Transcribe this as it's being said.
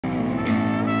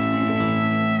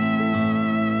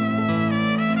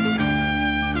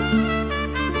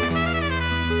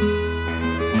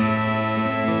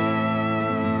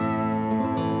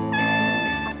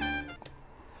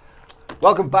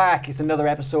Welcome back. It's another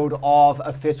episode of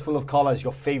A Fistful of Collars,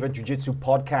 your favorite jiu-jitsu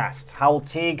podcasts. Howell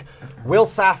Teague, Will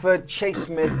Safford, Chase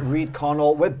Smith, Reed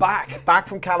Connell. We're back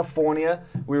from California.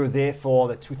 We were there for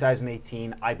the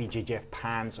 2018 IBJJF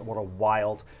Pans. What a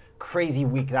wild, crazy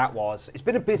week that was. It's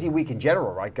been a busy week in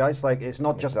general, right, guys? Like, it's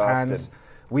not just Pans.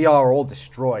 We are all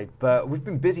destroyed, but we've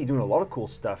been busy doing a lot of cool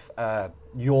stuff.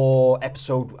 Your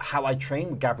episode, How I Train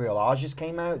with Gabriel Arges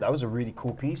came out. That was a really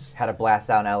cool piece. Had a blast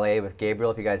out in LA with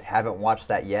Gabriel. If you guys haven't watched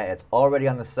that yet, it's already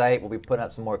on the site. We'll be putting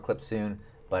up some more clips soon,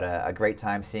 but a great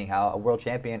time seeing how a world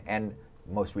champion and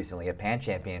most recently a Pan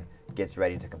champion gets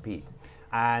ready to compete.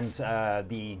 And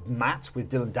the Mat with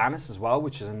Dylan Dennis as well,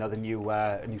 which is another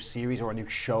new series or a new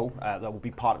show that will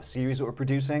be part of a series that we're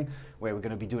producing, where we're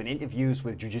going to be doing interviews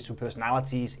with jiu-jitsu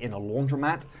personalities in a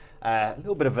laundromat. A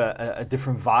little bit of a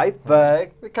different vibe,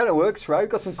 but it kind of works, right? We've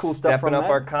got some cool stuff from Stepping up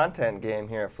our content game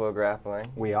here at FloGrappling.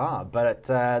 We are, but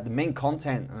the main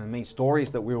content and the main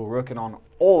stories that we were working on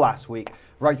all last week,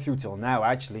 right through till now,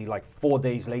 actually, like 4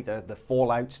 days later, the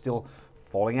fallout still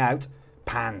falling out.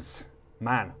 Pans,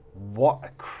 man. What a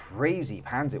crazy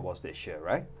Pans it was this year,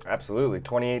 right? Absolutely.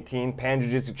 2018 Pan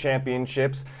Jiu-Jitsu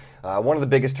Championships. One of the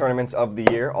biggest tournaments of the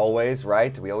year, always,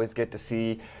 right? We always get to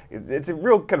see, it's a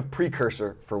real kind of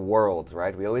precursor for Worlds,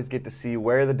 right? We always get to see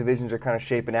where the divisions are kind of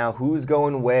shaping out, who's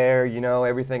going where, you know,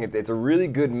 everything. It's a really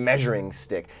good measuring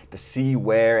stick to see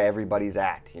where everybody's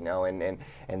at, you know, and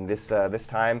this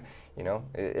time, you know,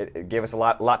 it gave us a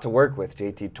lot to work with.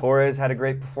 JT Torres had a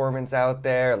great performance out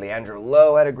there. Leandro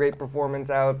Lowe had a great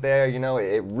performance out there. You know,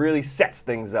 it really sets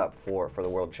things up for the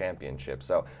World Championship.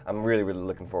 So I'm really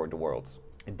looking forward to Worlds.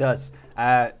 It does.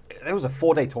 It was a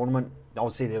 4-day tournament.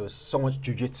 Obviously, there was so much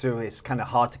jiu-jitsu. It's kind of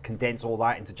hard to condense all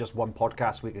that into just one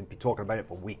podcast. We can be talking about it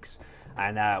for weeks.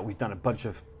 And we've done a bunch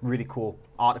of really cool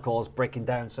articles breaking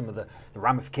down some of the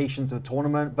ramifications of the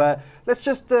tournament. But let's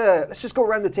just go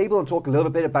around the table and talk a little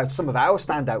bit about some of our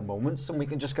standout moments, and we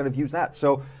can just kind of use that.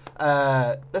 So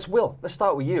let's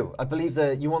start with you. I believe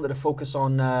that you wanted to focus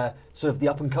on sort of the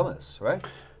up-and-comers, right?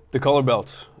 The color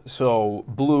belts. So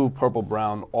blue, purple,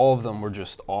 brown, all of them were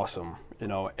just awesome, you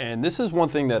know. And this is one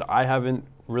thing that I haven't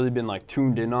really been like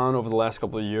tuned in on over the last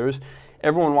couple of years.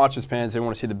 Everyone watches Pans, they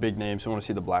want to see the big names, they want to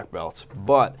see the black belts.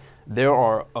 But there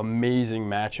are amazing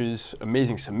matches,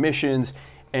 amazing submissions,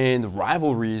 and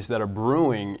rivalries that are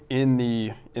brewing in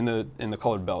the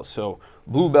colored belts. So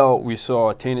blue belt, we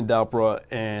saw Tainen Dalpra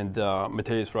and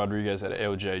Mateus Rodriguez at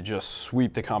AOJ just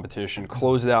sweep the competition,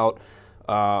 close it out.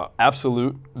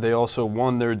 Absolute. They also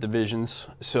won their divisions,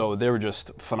 so they were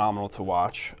just phenomenal to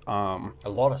watch. A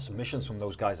lot of submissions from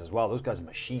those guys as well. Those guys are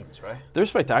machines, right? They're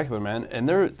spectacular, man, and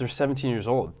they're 17 years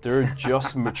old. They're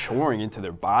just maturing into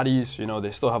their bodies. You know,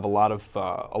 they still have a lot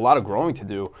of growing to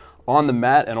do on the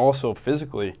mat and also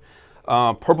physically.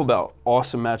 Purple belt,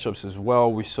 awesome matchups as well.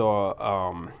 We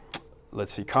saw,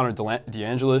 let's see, Connor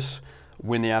DeAngelis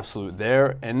win the absolute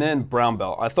there, and then brown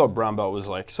belt. I thought brown belt was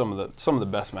like some of the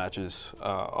best matches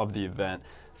of the event.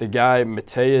 The guy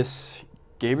Mateus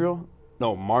Gabriel,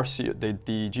 no Marcio, the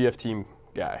GF team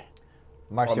guy.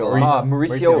 Mauricio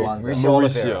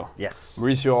Oliveira. Yes.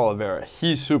 Mauricio Oliveira.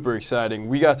 He's super exciting.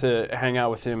 We got to hang out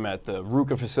with him at the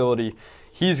Ruka facility.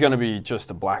 He's going to be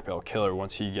just a black belt killer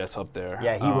once he gets up there.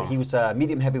 Yeah, he was a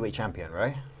medium heavyweight champion,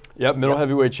 right? Yep, middle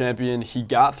heavyweight champion. He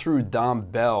got through Dom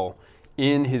Bell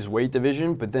in his weight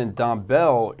division, but then Dom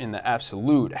Bell in the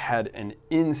absolute had an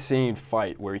insane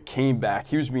fight where he came back.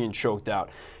 He was being choked out.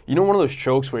 You know, one of those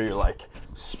chokes where you're like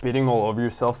spitting all over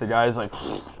yourself. The guy's like,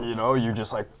 you know, you're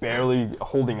just like barely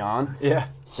holding on. Yeah.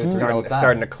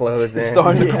 Starting to close in.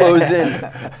 Starting to close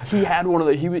in. He had one of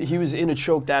the, he was in a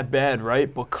choke that bad,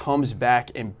 right? But comes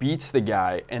back and beats the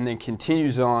guy and then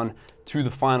continues on to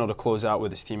the final to close out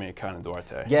with his teammate Keenan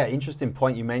Duarte. Yeah, interesting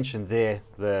point you mentioned there.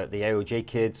 The AOJ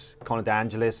kids, Connor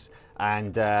DeAngelis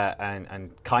and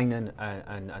Keenan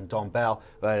and Don Bell.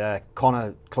 But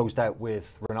Connor closed out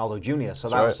with Ronaldo Jr. So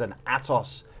that was an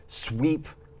Atos sweep,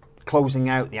 closing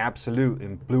out the absolute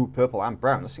in blue, purple, and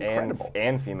brown. That's incredible.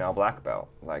 And female black belt.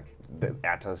 Like the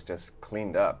Atos just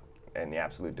cleaned up in the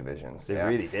absolute divisions. They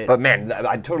really did. But man,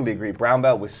 I totally agree. Brown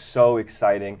belt was so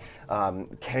exciting.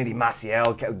 Kennedy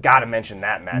Maciel, gotta mention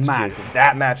that match too. 'Cause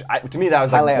that match, to me, that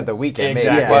was highlight like of the weekend.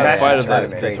 Exactly. Maybe. Fight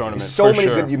of the tournament. So many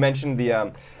good. You mentioned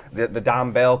the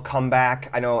Dom Bell comeback.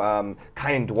 I know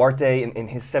Keenan Duarte in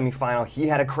his semifinal, he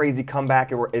had a crazy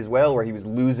comeback as well, where he was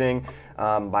losing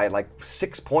by like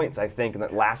 6 points, I think, in the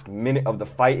last minute of the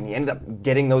fight, and he ended up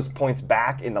getting those points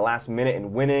back in the last minute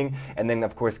and winning. And then,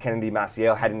 of course, Kennedy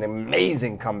Maciel had an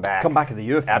amazing comeback. Comeback of the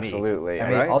year for me. Absolutely. I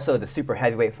mean, right? also the super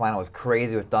heavyweight final was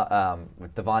crazy with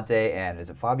Devontae and is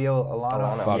it Fabio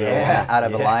Alano? Fabio. Yeah. Out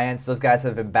of Alliance. Those guys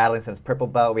have been battling since Purple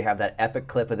Belt. We have that epic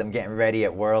clip of them getting ready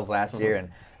at Worlds last year, and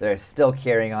they're still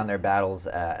carrying on their battles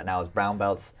now as brown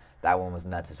belts. That one was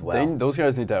nuts as well. Those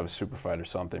guys need to have a super fight or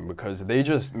something, because they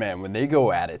just, man, when they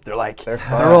go at it, they're like, They're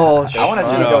all. I want to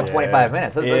see it go 25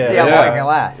 minutes. Let's see how long it can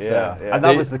last. So. And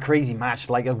that was the crazy match.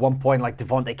 Like at one point, like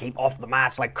Devontae came off the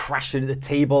mats, like crashed into the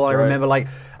table. I remember like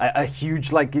a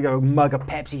huge like mug of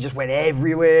Pepsi just went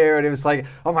everywhere, and it was like,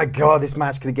 oh my god, this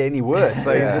match could get any worse.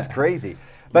 Like, it was just crazy.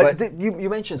 But you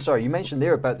mentioned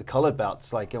there about the colored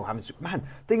belts, like having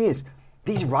thing is,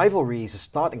 these rivalries are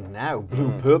starting now,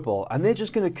 blue-purple, and they're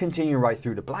just going to continue right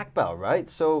through the black belt, right?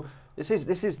 So this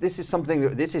is something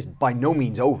that this is by no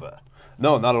means over.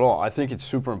 No, not at all. I think it's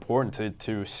super important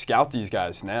to scout these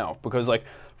guys now, because, like,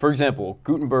 for example,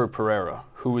 Gutenberg Pereira,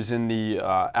 who was in the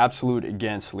Absolute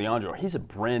against Leandro, he's a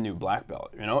brand new black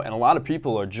belt, and a lot of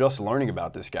people are just learning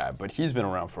about this guy, but he's been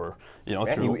around for,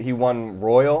 he won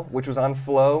Royal, which was on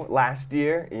Flow last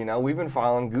year. We've been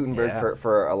following Gutenberg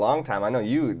for a long time. I know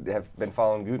you have been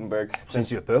following Gutenberg since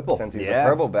he's a purple. Since he's a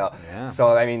purple belt. Yeah. So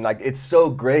I mean, like, it's so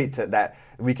great that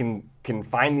we can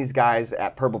find these guys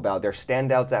at purple belt. They're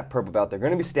standouts at purple belt. They're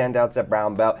going to be standouts at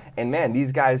brown belt. And man,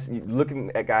 these guys,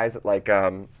 looking at guys like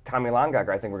Tommy Langaker,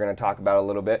 I think we're going to talk about a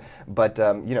little bit. But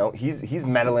he's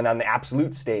medaling on the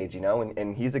absolute stage,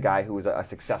 and he's a guy who was a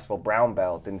successful brown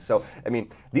belt. And so I mean,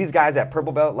 these guys at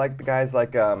purple belt, like the guys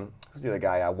like who's the other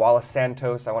guy? Wallace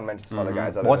Santos. I want to mention some other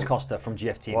guys. Wallace Costa from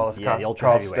GFT. Wallace the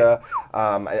ultra Costa.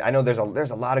 I know there's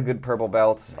a lot of good purple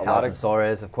belts. Allison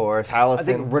Soares, of course. I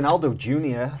think Ronaldo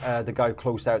Jr., the guy who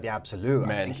closed out the Absolute.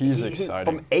 Man, he's exciting.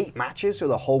 From 8 matches for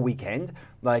the whole weekend,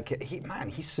 like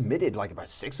he submitted like about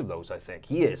 6 of those. I think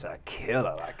he is a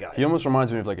killer. That guy. He almost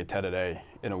reminds me of like a Ted Day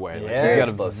in a way. Yeah. Like, he's got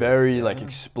explosive. a very like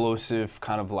explosive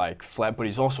kind of like flat, but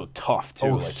he's also tough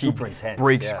too. Like, super he intense.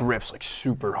 breaks grips like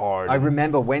super hard. I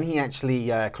remember when he actually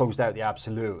closed out the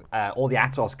Absolute, all the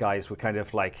Atos guys were kind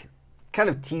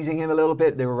of teasing him a little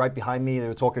bit. They were right behind me. They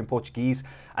were talking in Portuguese,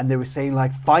 and they were saying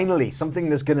like, finally, something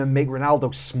that's going to make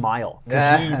Ronaldo smile.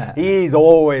 Because he's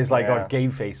always like got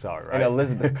game face on, right? And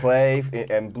Elizabeth Clay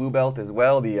and blue belt as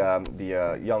well, the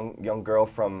young girl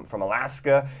from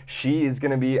Alaska. She is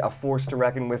going to be a force to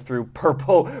reckon with through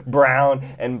purple, brown,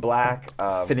 and black.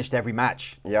 Finished every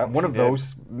match. Yeah, one of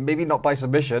those, maybe not by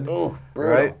submission. Ooh,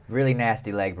 right? Really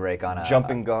nasty leg break on a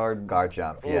jumping guard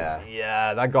jump. Ooh.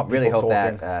 Yeah, that got really people hope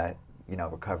talking. that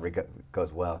recovery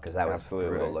goes well, because that was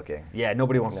brutal looking. Yeah,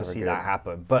 nobody wants to see that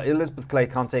happen. But Elizabeth Clay,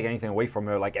 can't take anything away from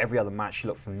her. Like every other match, she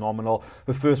looked phenomenal.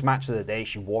 The first match of the day,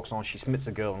 she walks on, she submits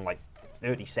a girl in like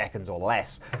 30 seconds or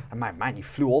less. And man, you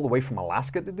flew all the way from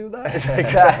Alaska to do that? It's like,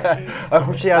 I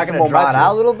hope she has some more draw matches. it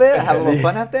out a little bit, have a little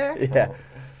fun out there. Yeah.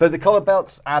 But the color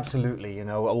belts, absolutely,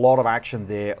 a lot of action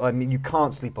there. I mean, you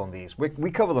can't sleep on these.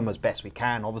 We cover them as best we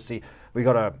can. Obviously, we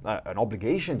got an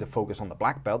obligation to focus on the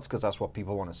black belts because that's what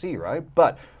people want to see, right?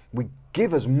 But we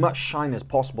give as much shine as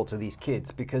possible to these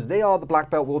kids because they are the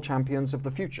black belt world champions of the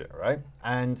future, right?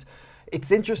 And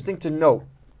it's interesting to note,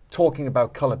 talking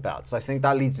about color belts, I think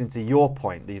that leads into your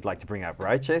point that you'd like to bring up,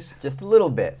 right, Chase? Just a little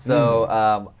bit.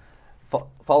 So,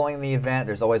 following the event,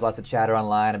 there's always lots of chatter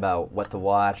online about what to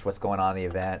watch, what's going on in the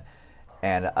event.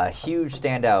 And a huge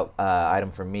standout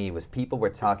item for me was people were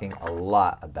talking a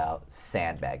lot about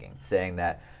sandbagging, saying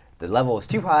that the level is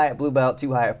too high at blue belt,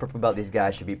 too high at purple belt. These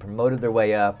guys should be promoted their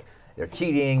way up. They're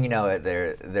cheating,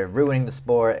 they're ruining the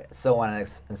sport, so on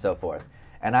and so forth.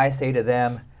 And I say to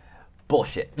them,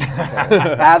 bullshit.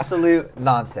 Absolute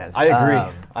nonsense. I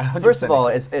agree. First of all,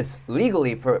 it's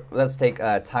legally for, let's take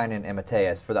Tynan and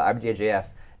Mateus, for the IBJJF,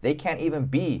 they can't even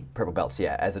be purple belts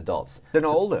yet as adults. They're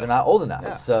not old enough. They're not old enough.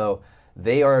 Yeah. So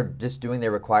they are just doing their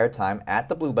required time at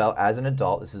the blue belt as an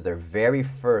adult. This is their very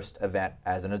first event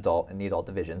as an adult in the adult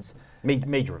divisions.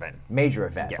 Major event. Major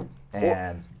event.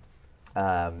 Yeah.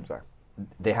 And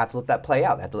they have to let that play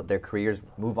out. They have to let their careers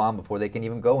move on before they can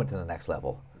even go into the next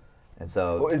level. And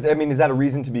so, well, is that a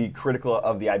reason to be critical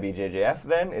of the IBJJF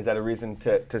then? Is that a reason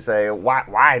to say,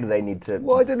 why do they need to?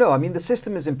 Well, I don't know. I mean, the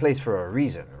system is in place for a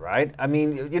reason, right? I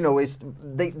mean, it's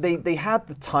they had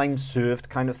the time served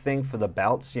kind of thing for the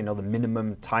belts. The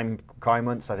minimum time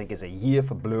requirements, I think, is a year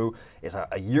for blue, is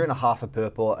a year and a half for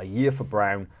purple, a year for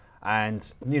brown. And,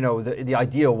 the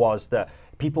idea was that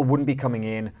people wouldn't be coming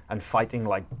in and fighting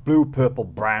like blue, purple,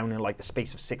 brown in like the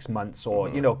space of 6 months, or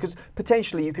you know, because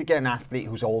potentially you could get an athlete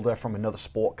who's older from another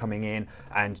sport coming in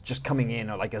and just coming in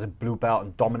like as a blue belt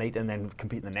and dominate, and then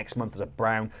compete the next month as a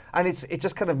brown, and it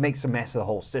just kind of makes a mess of the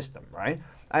whole system, right?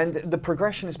 And the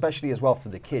progression, especially as well for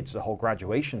the kids, the whole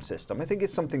graduation system, I think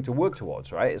is something to work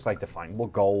towards, right? It's like definable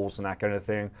goals and that kind of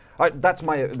thing. That's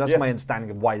my understanding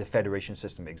of why the federation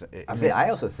system exists. I mean, I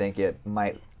also think it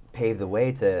might pave the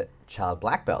way to child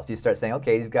black belts. You start saying,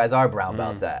 okay, these guys are brown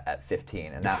belts at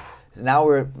 15, and now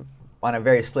we're on a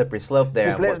very slippery slope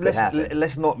there.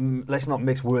 Let's not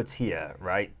mix words here,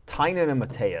 right? Tynan and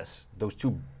Mateus, those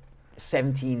two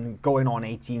 17 going on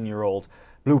 18-year-old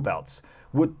blue belts,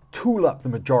 would tool up the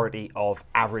majority of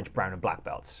average brown and black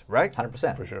belts, right?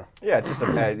 100%. For sure. Yeah, it's just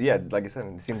like I said,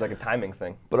 it seems like a timing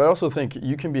thing. But I also think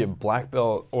you can be a black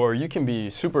belt, or you can be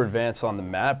super advanced on the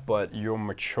mat, but your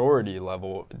maturity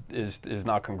level is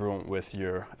not congruent with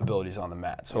your abilities on the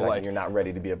mat. So like you're not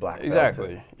ready to be a black belt.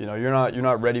 Exactly. You know, you're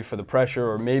not ready for the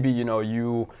pressure, or maybe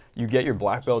you get your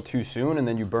black belt too soon and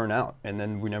then you burn out and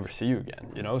then we never see you again.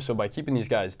 You know, so by keeping these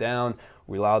guys down,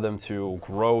 we allow them to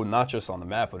grow not just on the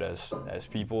mat but as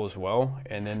people as well,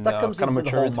 and then that comes kind of into the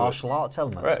mature whole into martial arts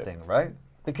elements thing, right?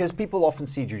 Because people often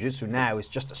see jiu-jitsu now as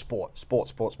just a sport,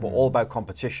 all about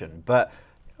competition. But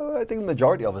I think the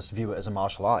majority of us view it as a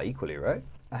martial art equally, right?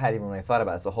 I hadn't even really thought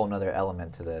about it. It's a whole other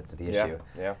element to the issue.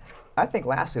 Yeah. I think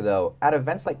lastly though, at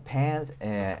events like Pans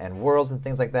and Worlds and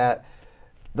things like that,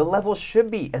 the level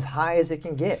should be as high as it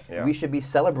can get. Yeah. We should be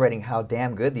celebrating how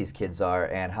damn good these kids are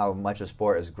and how much the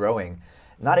sport is growing.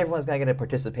 Not everyone's going to get a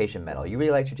participation medal. You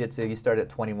really like jiu-jitsu, you started at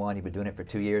 21, you've been doing it for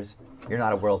 2 years, you're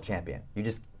not a world champion. You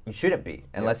shouldn't be,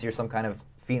 unless you're some kind of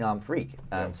phenom freak.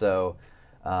 And so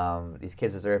these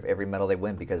kids deserve every medal they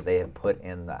win because they have put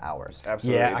in the hours.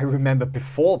 Absolutely. Yeah, I remember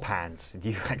before Pans,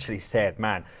 you actually said,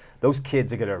 man, those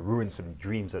kids are going to ruin some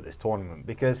dreams at this tournament,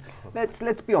 because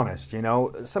let's be honest, you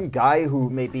know, some guy who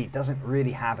maybe doesn't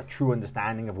really have a true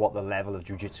understanding of what the level of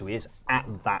jiu-jitsu is at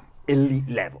that elite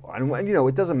level. And you know,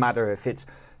 it doesn't matter if it's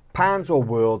Pans or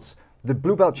Worlds, the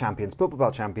blue belt champions, purple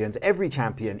belt champions, every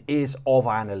champion is of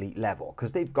an elite level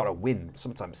because they've got to win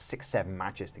sometimes 6-7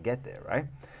 matches to get there, right?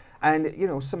 And you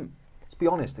know, let's be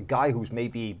honest, a guy who's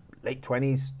maybe late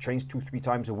 20s, trains 2-3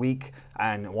 times a week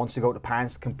and wants to go to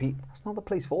Pans to compete, that's not the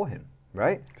place for him,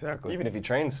 right? Exactly. Even if he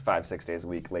trains 5-6 days a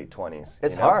week, late 20s.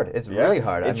 It's hard. It's really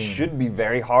hard. It should be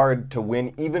very hard to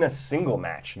win even a single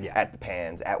match at the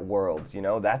Pans, at Worlds. You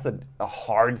know, that's a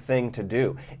hard thing to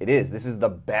do. It is. This is the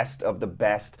best of the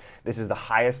best. This is the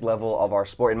highest level of our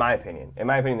sport, in my opinion. In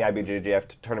my opinion, the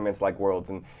IBJJF tournaments like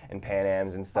Worlds and Pan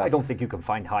Ams and stuff. I don't think you can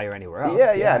find higher anywhere else.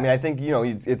 Yeah. I mean, I think, you know,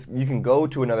 you can go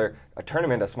to a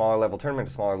tournament, a smaller level tournament,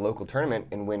 a smaller local tournament,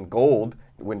 and win gold,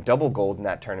 win double gold in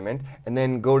that tournament, and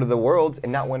then go to the Worlds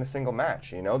and not win a single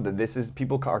match. You know,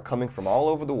 people are coming from all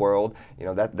over the world. You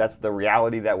know, that's the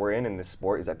reality that we're in this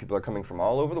sport, is that people are coming from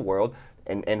all over the world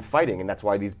and fighting, and that's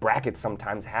why these brackets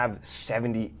sometimes have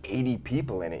 70, 80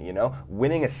 people in it. You know,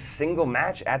 winning a single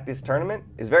match at this tournament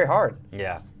is very hard.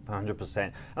 Yeah. 100%.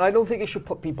 And I don't think it should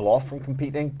put people off from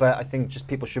competing, but I think just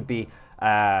people should be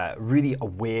really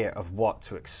aware of what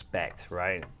to expect,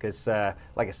 right? Because,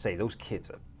 like I say, those kids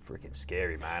are freaking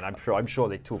scary, man. I'm sure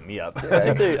they tool me up. I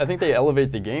think they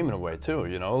elevate the game in a way too.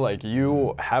 You know, like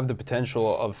you have the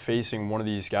potential of facing one of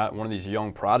these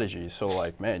young prodigies. So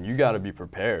like, man, you got to be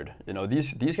prepared. You know,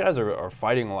 these guys are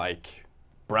fighting like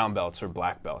brown belts or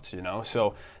black belts. You know,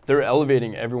 so they're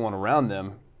elevating everyone around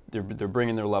them. They're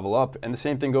bringing their level up, and the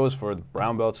same thing goes for the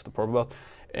brown belts, the purple belts,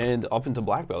 and up into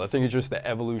black belt. I think it's just the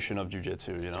evolution of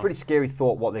jiu-jitsu, you know? It's a pretty scary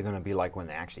thought what they're going to be like when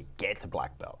they actually get to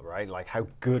black belt, right? Like, how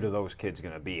good are those kids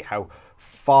going to be? How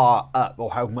far up,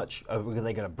 or how much are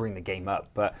they going to bring the game up?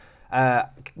 But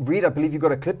Reed, I believe you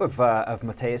got a clip of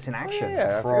Mateus in action.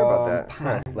 Yeah, I forgot about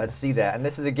that. Let's see that. And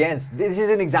this is against... This is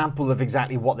an example of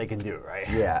exactly what they can do, right?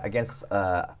 Yeah, against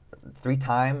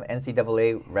 3-time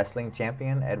NCAA wrestling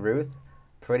champion Ed Ruth.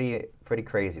 Pretty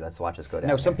crazy. Let's watch this go down.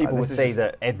 Now, some people would say just...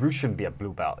 that Ed Ruth shouldn't be a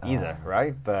blue belt either,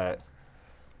 right? But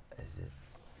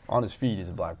on his feet, he's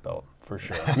a black belt for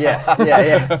sure. Yes,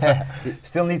 yeah.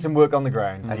 Still needs some work on the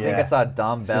ground. I think I saw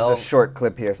Dom It's Bell. just a short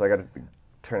clip here, so I got to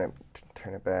turn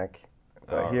it back.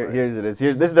 Here's it is.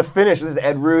 This is the finish. This is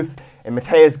Ed Ruth and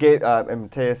Mateus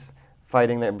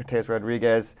fighting Mateus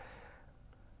Rodriguez.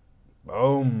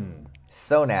 Boom.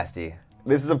 So nasty.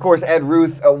 This is, of course, Ed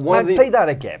Ruth. Man, play that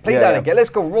again. Play that again. Let's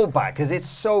go roll back because it's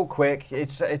so quick.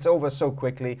 It's over so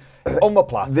quickly.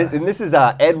 Omoplata. This is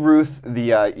Ed Ruth,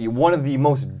 one of the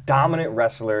most dominant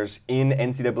wrestlers in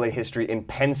NCAA history, in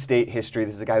Penn State history.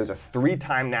 This is a guy who's a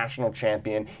 3-time national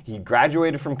champion. He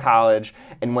graduated from college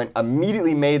and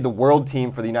immediately made the world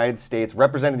team for the United States,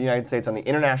 represented the United States on the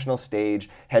international stage,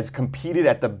 has competed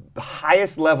at the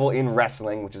highest level in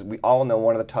wrestling, which is, we all know,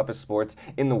 one of the toughest sports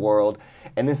in the world.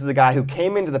 And this is a guy who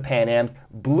came into the Pan Am's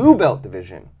blue belt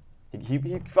division.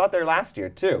 He fought there last year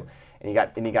too, and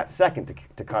he got second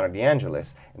to Connor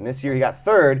DeAngelis. And this year he got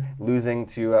third, losing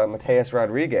to Mateus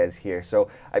Rodriguez here. So,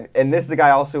 and this is a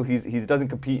guy also. He doesn't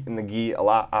compete in the gi a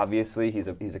lot. Obviously, he's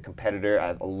a competitor.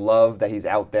 I love that he's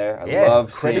out there. I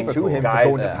love seeing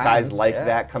guys like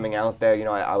that coming out there. You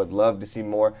know, I would love to see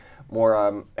more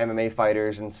MMA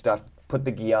fighters and stuff put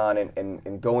the gi on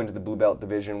and go into the blue belt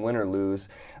division, win or lose.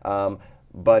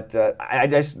 But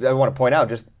I want to point out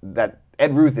just that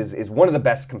Ed Ruth is one of the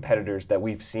best competitors that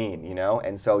we've seen, you know,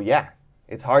 and so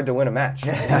it's hard to win a match.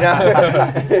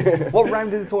 What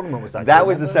round of the tournament was that? That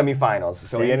was the semifinals.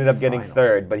 So he ended up getting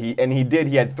third, but he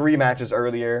had 3 matches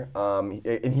earlier,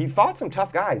 and he fought some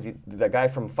tough guys. The guy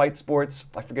from Fight Sports,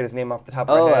 I forget his name off the top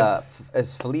of my head.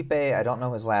 It's Felipe. I don't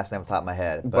know his last name off the top of my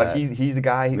head. But he's a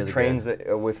guy who trains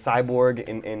with Cyborg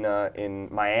in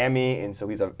Miami, and so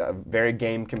he's a very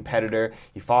game competitor.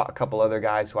 He fought a couple other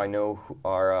guys who I know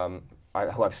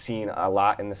who I've seen a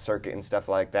lot in the circuit and stuff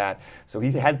like that. So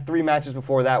he had 3 matches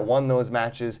before that, won those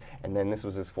matches, and then this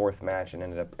was his 4th match and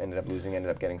ended up losing, ended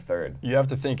up getting 3rd. You have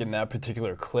to think in that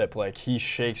particular clip, like he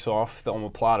shakes off the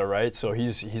omoplata, right? So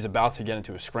he's about to get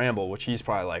into a scramble, which he's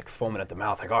probably like foaming at the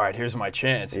mouth, like, all right, here's my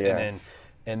chance. Yeah.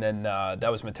 And then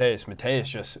that was Mateus. Mateus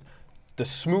just the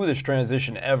smoothest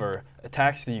transition ever,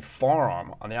 attacks the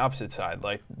forearm on the opposite side.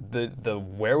 Like the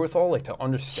wherewithal, like to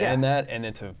understand that and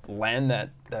then to land that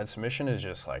submission is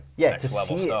just like next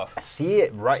level stuff. See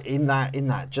it right in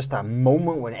that just that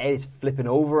moment when Ed is flipping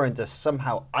over and to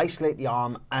somehow isolate the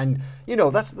arm, and you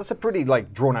know that's a pretty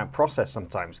like drawn out process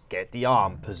sometimes. Get the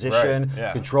arm, position,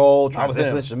 control,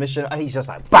 transition, submission, and he's just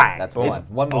like bang. That's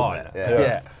one movement.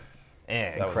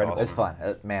 Yeah, incredible. It's fun.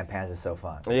 Man, Pans is so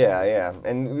fun. Yeah.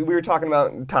 And we were talking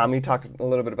about Tommy, talked a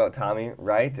little bit about Tommy,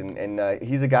 right? And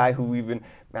he's a guy who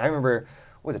I remember,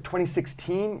 what was it,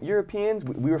 2016 Europeans?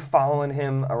 We were following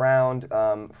him around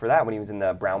for that when he was in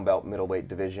the brown belt middleweight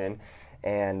division.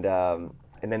 And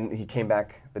then he came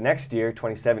back the next year,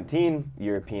 2017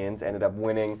 Europeans, ended up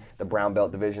winning the brown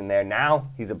belt division there. Now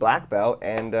he's a black belt,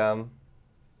 and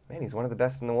man, he's one of the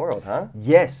best in the world, huh?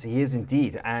 Yes, he is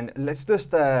indeed. And let's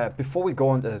just, before we go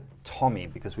on to Tommy,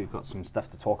 because we've got some stuff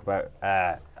to talk about.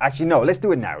 Actually, no, let's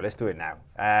do it now.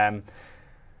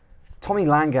 Tommy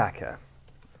Langaker,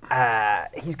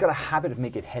 he's got a habit of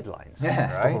making headlines,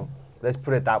 right? Let's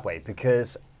put it that way,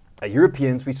 because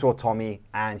Europeans, we saw Tommy,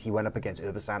 and he went up against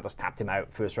Urban Santos, tapped him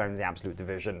out, first round in the absolute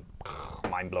division.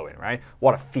 Mind-blowing, right?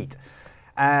 What a feat.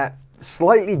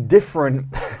 Slightly different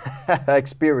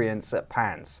experience at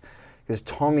Pans, because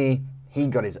Tommy, he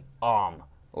got his arm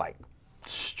like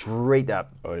straight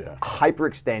up,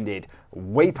 hyperextended,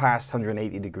 way past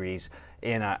 180 degrees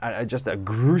in just a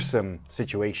gruesome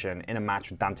situation in a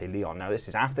match with Dante Leon. Now this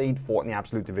is after he'd fought in the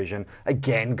absolute division,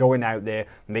 again going out there,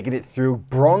 making it through,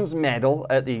 bronze medal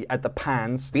at the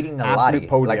Pans, beating Nalati.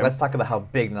 Like, let's talk about how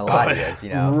big Nalati is,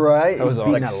 you know. Right, that was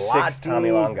like 6 Tommy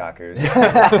Langakers.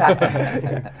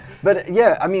 But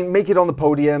yeah, I mean, make it on the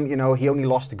podium. You know, he only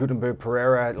lost to Gutenberg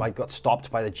Pereira, like got stopped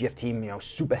by the GF team, you know,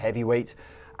 super heavyweight.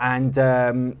 And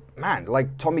man,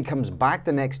 like Tommy comes back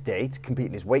the next day to compete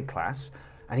in his weight class,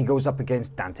 and he goes up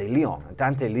against Dante Leon. And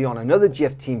Dante Leon, another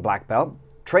GF team black belt,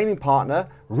 training partner,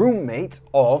 roommate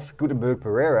of Gutenberg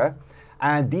Pereira,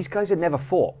 and these guys had never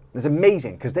fought. It's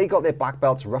amazing, because they got their black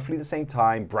belts roughly the same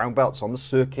time, brown belts on the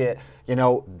circuit. You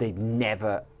know, they'd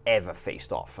never, ever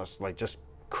faced off. It's like just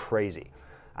crazy.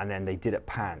 And then they did at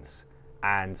Pans.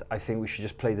 And I think we should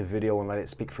just play the video and let it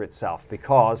speak for itself,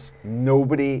 because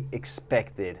nobody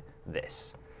expected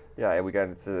this. Yeah, we got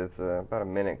it's about a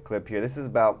minute clip here. This is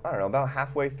about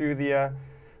halfway through the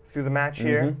match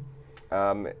here,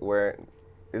 where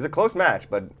it's a close match,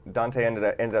 but Dante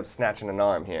ended up snatching an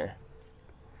arm here.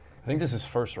 I think this is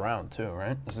first round too,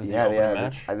 right? This is the opening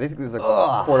match. I think it was a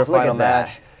quarterfinal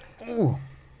match. Ooh.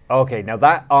 Okay, now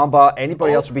that armbar,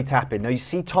 anybody else would be tapping. Now you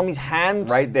see Tommy's hand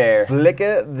right there,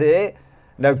 flicker there.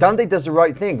 Now Dante does the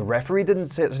right thing. Referee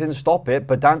didn't stop it,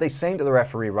 but Dante's saying to the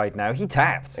referee right now, he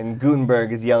tapped. And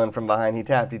Gutenberg is yelling from behind, he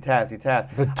tapped.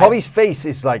 But Tommy's face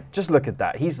is like, just look at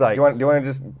that. He's like, do you want to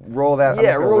just roll that?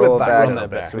 Yeah, roll it back a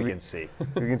bit so we can see.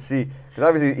 We can see, because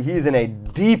obviously he's in a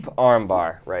deep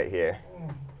armbar right here.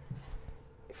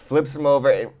 flips him over,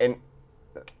 and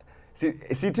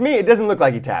see, to me, it doesn't look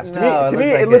like he taps. No, To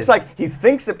me, it looks like he's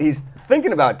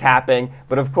thinking about tapping,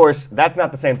 but of course, that's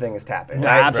not the same thing as tapping. No,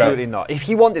 right? absolutely not. If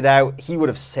he wanted out, he would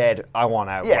have said, "I want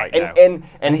out right now."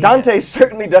 And Dante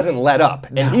certainly doesn't let up,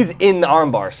 and he's in the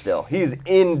armbar still. He's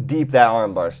in deep that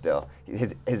armbar still.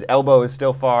 His elbow is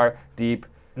still far deep.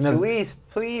 Luis,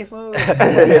 please move.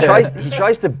 he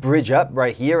tries to bridge up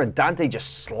right here, and Dante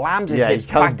just slams his hips he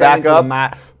comes back down into up. the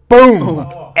mat. Boom!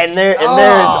 And there his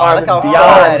arm is look how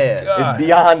far that is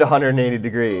beyond 180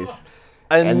 degrees.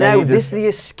 And then now he this just is the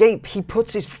escape. He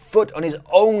puts his foot on his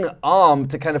own arm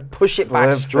to kind of push it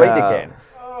back Slips straight out. again.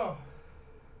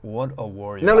 What a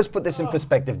warrior. Now let's put this in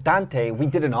perspective. Dante, we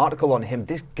did an article on him.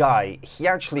 This guy, he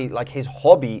actually, like, his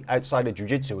hobby outside of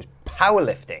jiu-jitsu is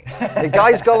powerlifting. The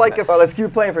guy's got like a Well, let's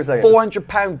keep playing for a second.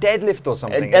 400-pound deadlift or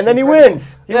something. And then he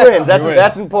wins. He wins.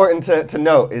 That's important to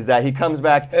note, is that he comes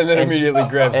back and then immediately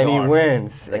grabs and the he arm.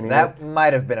 wins. Like, And he that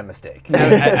might have been a mistake.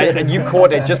 and you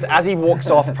caught it just as he walks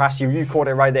off past you. You caught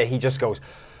it right there. He just goes,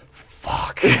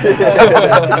 "Fuck."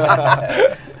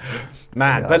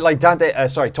 Man, but like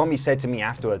Tommy said to me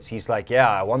afterwards, he's like, "Yeah,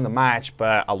 I won the match,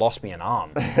 but I lost me an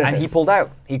arm." And he pulled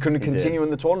out. He couldn't continue in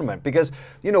the tournament because,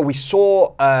 you know, we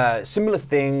saw similar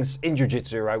things in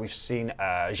jiu-jitsu, right? We've seen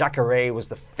Jacare was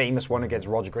the famous one against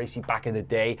Roger Gracie back in the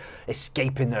day,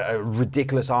 escaping a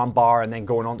ridiculous arm bar and then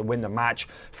going on to win the match.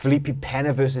 Felipe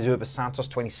Pena versus Urba Santos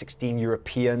 2016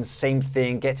 Europeans, same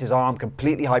thing, gets his arm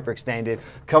completely hyperextended,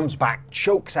 comes back,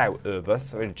 chokes out Urba,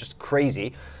 just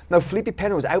crazy. Now, Felipe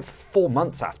Pena was out for 4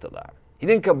 months after that. He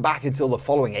didn't come back until the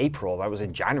following April. That was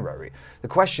in January. The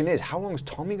question is, how long is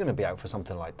Tommy going to be out for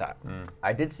something like that?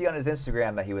 I did see on his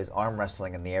Instagram that he was arm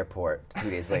wrestling in the airport 2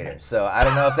 days later. So I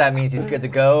don't know if that means he's good to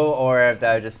go or if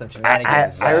that was just some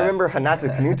shenanigans. I remember Hanato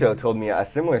Kanuto told me a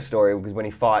similar story because when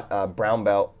he fought Brown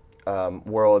Belt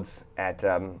Worlds at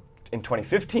in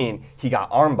 2015, he got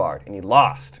armbarred and he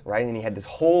lost, right? And he had this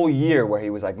whole year where he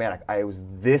was like, man, I was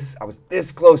this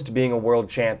close to being a world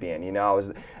champion. You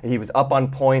know, he was up on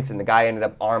points, and the guy ended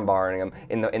up armbarring him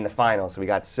in the final, so he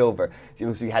got silver.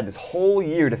 So he had this whole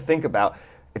year to think about.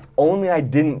 If only I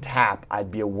didn't tap, I'd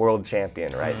be a world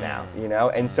champion right now, you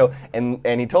know? And so, and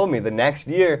he told me the next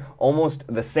year, almost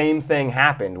the same thing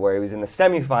happened, where he was in the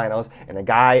semifinals, and a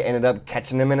guy ended up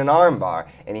catching him in an armbar,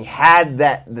 and he had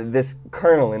this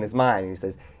kernel in his mind, and he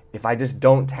says, if I just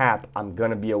don't tap, I'm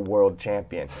gonna be a world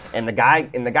champion. And the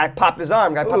guy popped his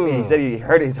arm, he said he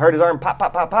hurt his arm, pop,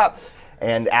 pop, pop, pop.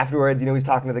 And afterwards, you know, he's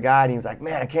talking to the guy, and he was like,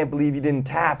 man, I can't believe you didn't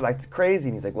tap, like, it's crazy.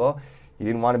 And he's like, well, you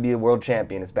didn't want to be a world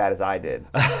champion as bad as I did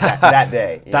that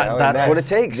day. You know? That's what it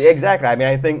takes. Exactly. I mean,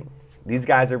 I think these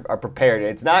guys are prepared.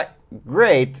 It's not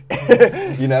great.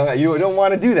 You know, you don't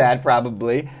want to do that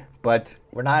probably, but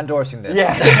we're not endorsing this.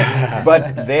 Yeah,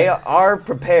 but they are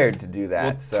prepared to do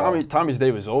that. Well, so. Tommy's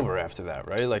day was over after that,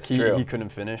 right? Like he couldn't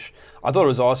finish. I thought it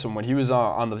was awesome when he was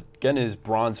getting his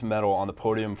bronze medal on the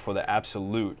podium for the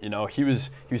absolute. You know, he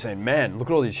was saying, "Man, look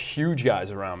at all these huge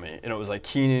guys around me." And it was like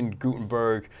Keenan,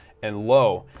 Gutenberg, and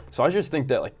Low. So I just think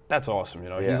that, like, that's awesome. You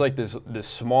know, he's like this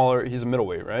smaller. He's a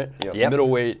middleweight, right? Yep.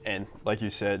 Middleweight, and like you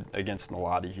said, against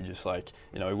Nalati, he just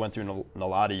he went through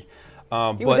Nalati.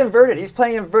 He was inverted. He's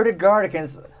playing inverted guard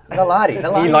against Nalati.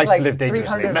 He likes like to live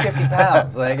dangerously. 350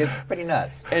 pounds. Like, it's pretty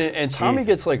nuts. And Tommy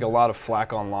gets like a lot of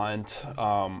flack online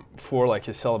for like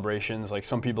his celebrations. Like,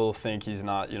 some people think he's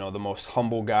not, you know, the most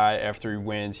humble guy after he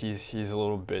wins. He's a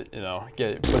little bit, you know,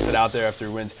 puts it out there after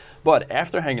he wins. But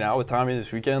after hanging out with Tommy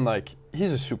this weekend, like,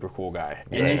 he's a super cool guy.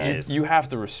 And you have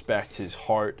to respect his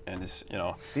heart and his, you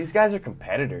know. These guys are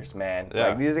competitors, man. Yeah.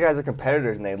 Like, these guys are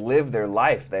competitors, and they live their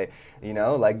life. They, you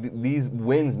know, like, these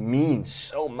wins mean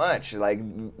so much. Like,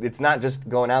 it's not just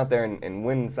going out there and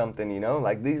winning something, you know.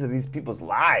 Like, these are these people's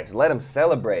lives. Let them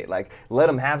celebrate. Like, let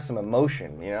them have some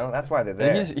emotion, you know. That's why they're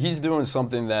there. And he's doing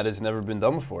something that has never been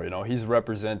done before, you know. He's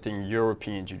representing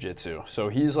European Jiu-Jitsu. So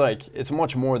he's like, it's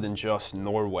much more than just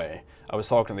Norway. I was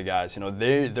talking to the guys, you know,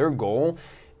 their goal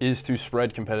is to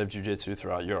spread competitive jiu-jitsu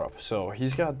throughout Europe. So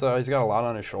he's got a lot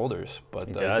on his shoulders, but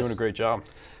he's doing a great job.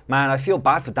 Man, I feel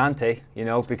bad for Dante, you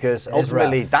know, because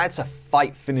ultimately that's a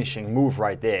fight-finishing move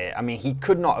right there. I mean, he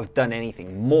could not have done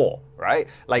anything more, right?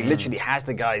 Like, literally has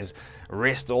the guy's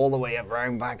wrist all the way up,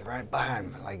 round, back, right,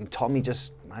 bam. Like, Tommy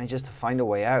just manages to find a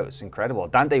way out. It's incredible.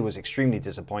 Dante was extremely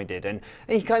disappointed, and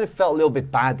he kind of felt a little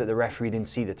bit bad that the referee didn't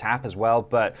see the tap as well.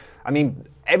 But, I mean,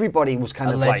 everybody was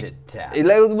kind of like... Alleged tap.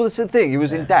 Well, that's the thing. It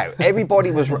was in doubt.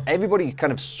 Everybody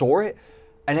kind of saw it,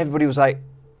 and everybody was like,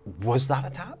 was that a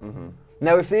tap?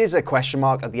 Now, if there's a question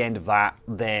mark at the end of that,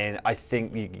 then I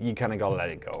think you kind of got to let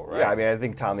it go, right? Yeah, I mean, I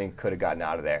think Tommy could have gotten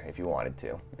out of there if he wanted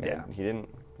to. Yeah. He didn't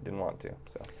want to,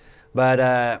 so...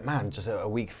 But man, just a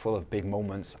week full of big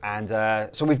moments. And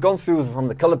so we've gone through from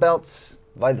the color belts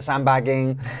via the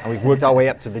sandbagging, and we've worked our way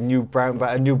up to the new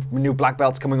new black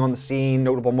belts coming on the scene,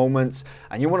 notable moments.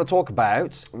 And you want to talk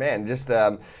about? Man, just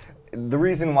the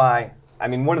reason why. I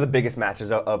mean, one of the biggest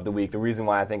matches of the week. The reason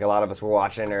why I think a lot of us were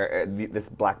watching this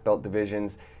black belt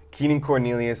divisions. Keenan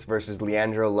Cornelius versus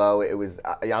Leandro Lo. It was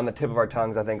on the tip of our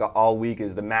tongues, I think, all week.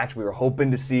 Is the match we were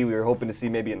hoping to see. We were hoping to see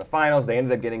maybe in the finals. They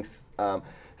ended up getting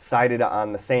sided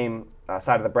on the same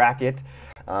side of the bracket,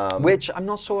 Which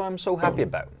I'm so happy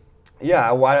about.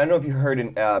 Yeah, well, I don't know if you heard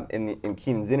in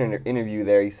Keenan's interview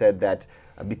there, he said that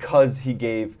because he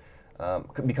gave.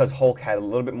 Because Hulk had a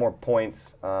little bit more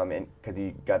points, and because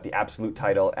he got the absolute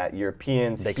title at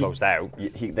Europeans, They closed out.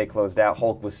 They closed out.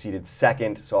 Hulk was seated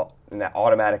second, and that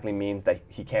automatically means that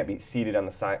he can't be seated on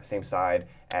the same side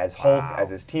as Hulk, as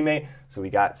his teammate. So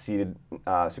he got seated.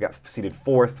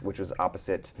 Fourth, which was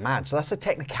opposite. Man, so that's a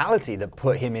technicality that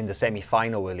put him in the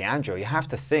semi-final with Leandro. You have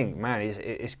to think, man,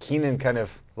 is Keenan kind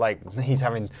of like he's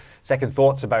having second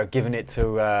thoughts about giving it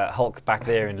to Hulk back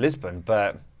there in Lisbon,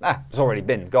 but. It's already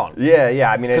been gone.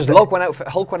 Yeah. I mean, because Hulk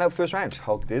went out first round.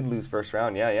 Hulk did lose first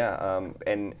round. Yeah.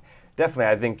 And definitely,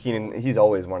 I think Keenan. He's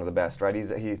always one of the best, right?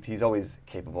 He's always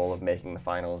capable of making the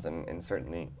finals and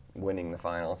certainly winning the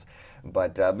finals.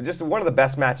 But just one of the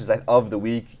best matches of the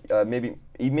week. Maybe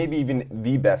even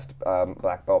the best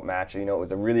black belt match. You know, it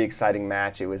was a really exciting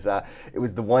match. It was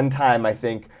the one time I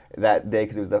think that day,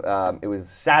 because it was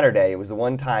Saturday. It was the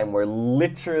one time where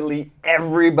literally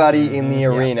everybody in the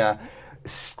arena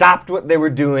stopped what they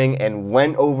were doing and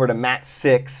went over to mat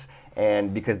 6,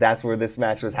 and because that's where this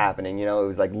match was happening. You know, it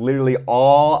was like literally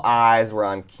all eyes were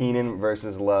on Keenan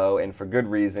versus Lo, and for good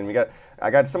reason.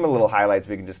 I got some of the little highlights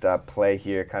we can just play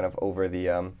here, kind of over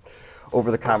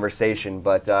the conversation.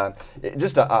 But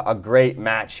just a great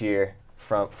match here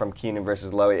from Keenan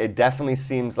versus Lo. It definitely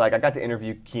seems like I got to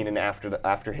interview Keenan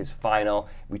after his final.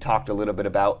 We talked a little bit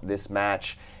about this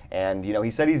match. And you know,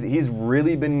 he said he's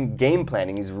really been game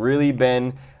planning. He's really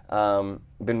been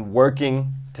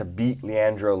working to beat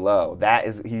Leandro Lo.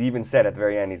 He even said at the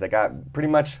very end, he's like, pretty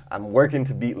much, I'm working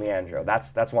to beat Leandro.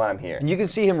 That's why I'm here. And you can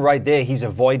see him right there. He's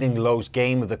avoiding Lo's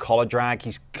game with the collar drag.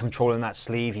 He's controlling that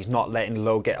sleeve. He's not letting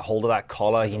Lo get a hold of that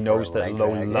collar. He knows that Lo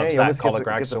loves that collar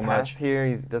drag so much. Here,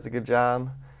 he does a good job.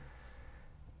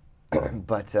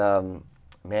 But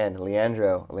man,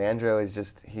 Leandro is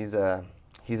just he's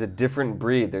a different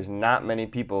breed. There's not many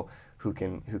people who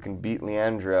can beat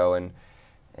Leandro, and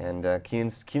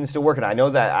Keenan's still working. I know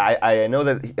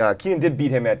that Keenan did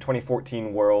beat him at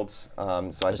 2014 Worlds.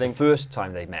 So I think the first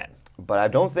time they met. But I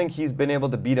don't think he's been able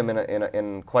to beat him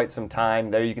in quite some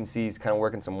time. There you can see he's kind of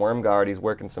working some worm guard. He's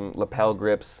working some lapel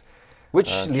grips.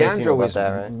 Which Leandro is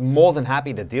more than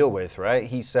happy to deal with, right?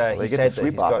 He said that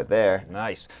he's got it there.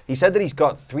 Nice. He said that he's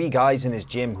got 3 guys in his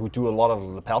gym who do a lot of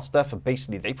lapel stuff, and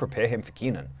basically they prepare him for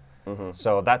Keenan.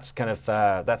 So that's kind of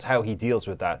that's how he deals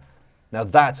with that. Now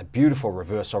that's a beautiful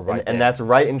reversal right there. And that's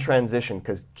right in transition,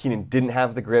 because Keenan didn't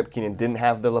have the grip, Keenan didn't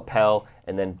have the lapel,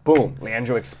 and then boom,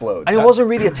 Leandro explodes. And it wasn't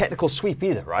really a technical sweep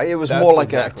either, right? It was more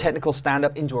like a technical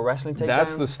stand-up into a wrestling takedown.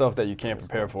 That's the stuff that you can't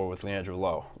prepare for with Leandro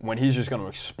Lo. When he's just going to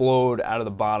explode out of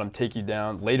the bottom, take you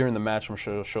down. Later in the match, I'm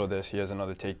sure he'll show this, he has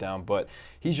another takedown, but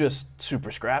he's just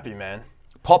super scrappy, man.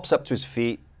 Pops up to his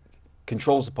feet,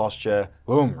 controls the posture,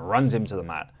 boom, runs him to the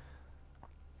mat.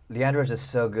 Leandro's just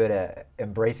so good at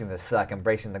embracing the suck,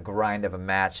 embracing the grind of a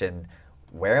match, and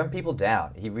wearing people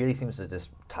down. He really seems to just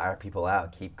tire people out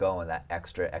and keep going that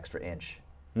extra inch.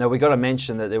 Now, we got to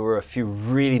mention that there were a few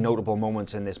really notable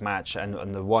moments in this match,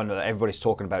 and the one that everybody's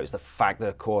talking about is the fact that,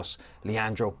 of course,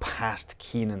 Leandro passed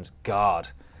Keenan's guard.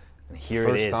 And here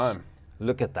it is. First time.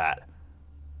 Look at that.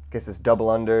 Gets his double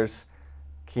unders.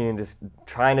 Keenan just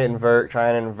trying to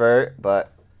invert,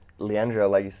 but Leandro,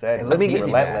 like you said, he's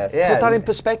relentless. Yeah, put that in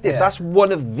perspective. Yeah. That's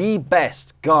one of the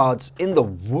best guards in the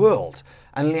world,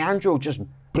 and Leandro just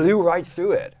blew right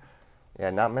through it.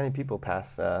 Yeah, not many people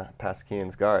pass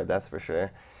Keenan's guard, that's for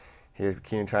sure. Here,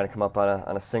 Keenan trying to come up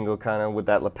on a single kind of with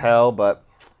that lapel, but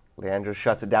Leandro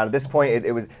shuts it down. At this point,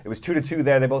 it was 2-2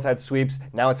 there. They both had sweeps.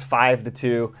 Now it's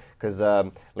 5-2 because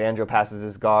Leandro passes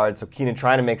his guard. So Keenan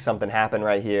trying to make something happen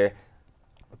right here.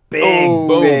 Big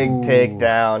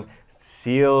takedown.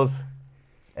 Seals.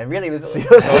 And really, it was Seals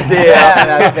the deal.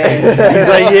 He's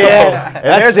like, yeah.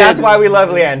 That's why we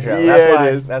love Leandro.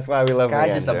 Yeah, that's why we love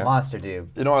Leandro. Guy's just a monster, dude.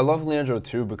 You know, I love Leandro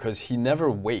too because he never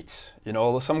waits. You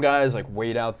know, some guys like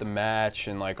wait out the match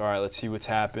and like, all right, let's see what's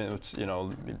happened. You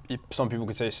know, some people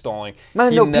could say stalling.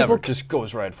 Man, he no, never people just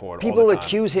goes right forward. People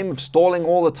accuse him of stalling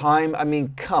all the time. I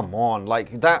mean, come on,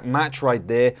 like that match right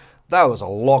there. that was a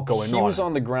lot going on. He was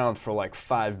on the ground for like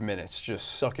 5 minutes,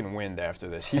 just sucking wind after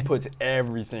this. He puts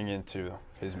everything into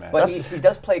his match. But he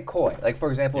does play coy. Like, for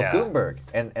example, with Yeah. Gutenberg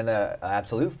in the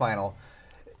Absolute final,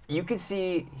 you could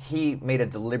see he made a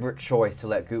deliberate choice to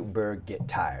let Gutenberg get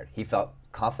tired. He felt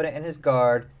confident in his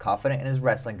guard, confident in his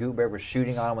wrestling. Gutenberg was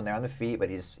shooting on him when they're on the feet, but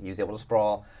he was able to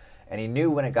sprawl. And he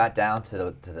knew when it got down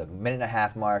to the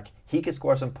minute-and-a-half mark, he could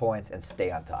score some points and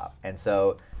stay on top. And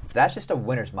so that's just a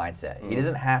winner's mindset. He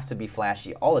doesn't have to be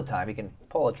flashy all the time. He can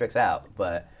pull the tricks out,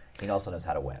 but he also knows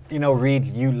how to win. You know, Reed,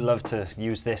 you love to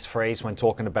use this phrase when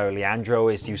talking about Leandro,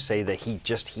 is you say that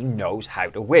he knows how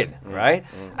to win, right?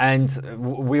 And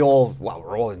we're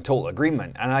all in total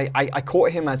agreement. And I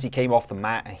caught him as he came off the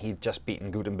mat, and he'd just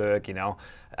beaten Gutenberg, you know.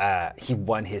 He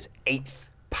won his 8th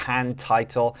Pan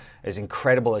title. It's an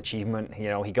incredible achievement. You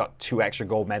know, he got 2 extra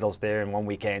gold medals there in one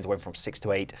weekend, went from 6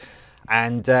 to 8.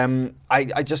 And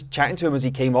I just chatted to him as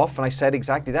he came off, and I said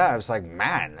exactly that. I was like,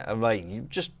 man, I'm like, you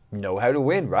just know how to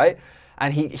win, right?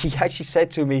 And he actually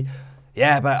said to me,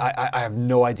 yeah, but I have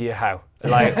no idea how.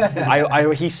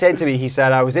 Like, he said to me, he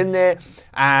said, I was in there,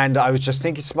 and I was just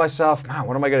thinking to myself, man,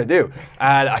 what am I going to do?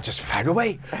 And I just found a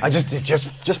way. I just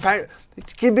found.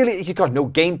 He's got no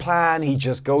game plan. He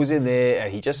just goes in there,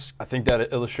 and he just. I think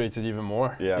that illustrates it even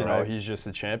more. Yeah, you know, right. he's just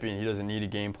a champion. He doesn't need a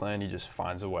game plan. He just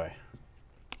finds a way.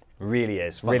 Really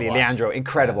is. Fun Really, to watch. Leandro,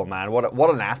 incredible, man. What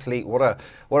an athlete. What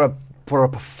a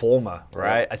performer,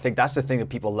 right? I think that's the thing that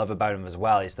people love about him as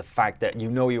well, is the fact that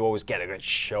you always get a good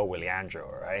show with Leandro,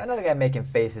 right? Another guy making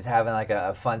faces, having like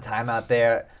a fun time out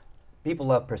there. People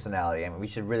love personality. I mean, we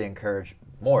should really encourage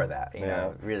more of that. You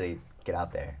know, really get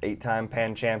out there. 8-time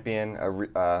Pan champion,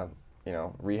 you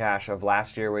know, rehash of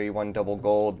last year where he won double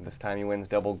gold. This time he wins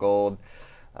double gold.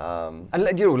 And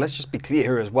you know, let's just be clear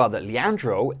here as well that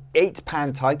Leandro, 8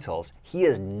 Pan titles, he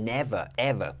has never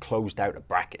ever closed out a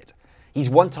bracket. He's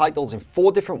won titles in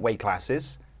 4 different weight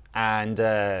classes and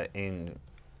in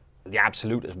the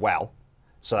Absolute as well.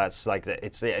 So that's like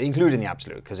it's including the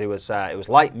Absolute, because it was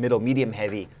light, middle, medium,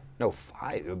 heavy. No,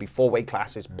 5. It would be 4 weight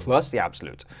classes plus the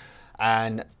Absolute,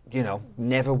 and you know,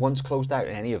 never once closed out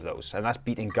in any of those. And that's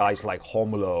beating guys like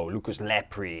Homulo, Lucas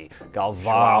Lepri,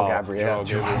 Galvao,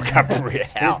 Joao Gabriel.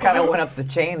 He's kind of went up the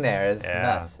chain there. It's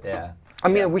nuts. Yeah. I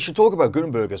mean, we should talk about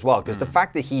Gutenberg as well, because the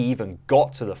fact that he even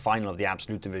got to the final of the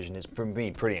Absolute division is, for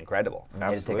me, pretty incredible. He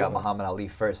had to take out Muhammad Ali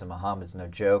first, and Muhammad's no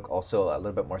joke. Also, a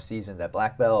little bit more seasoned at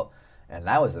black belt. And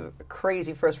that was a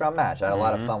crazy first-round match. I had a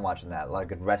lot of fun watching that. A lot of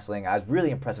good wrestling. I was really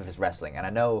impressed with his wrestling. And I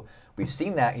know we've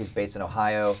seen that. He's based in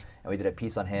Ohio, and we did a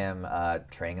piece on him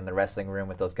training in the wrestling room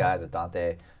with those guys, with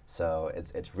Dante. So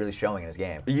it's really showing in his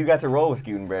game. You got to roll with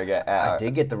Gutenberg. I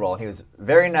did get the role. He was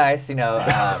very nice. You know,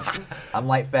 I'm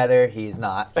light feather. He's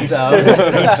not. So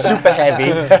He's super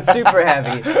heavy. super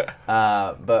heavy.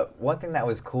 But one thing that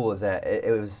was cool is that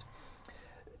it was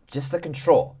just the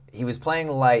control. He was playing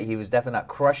light. He was definitely not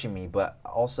crushing me, but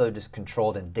also just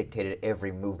controlled and dictated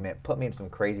every movement. Put me in some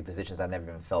crazy positions I've never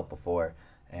even felt before.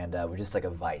 And we're just like a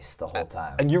vice the whole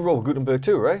time. And you rolled Gutenberg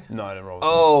too, right? No, I didn't roll with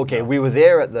Oh, him. okay. No. We were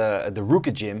there at the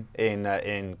Ruka gym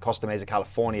in Costa Mesa,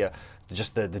 California,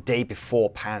 just the day before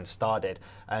Pan started.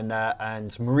 And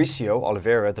Mauricio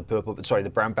Oliveira,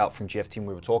 the brown belt from GF team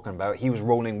we were talking about, he was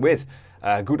rolling with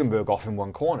Gutenberg off in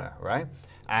one corner, right?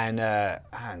 And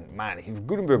man,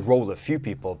 Gutenberg rolled a few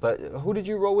people, but who did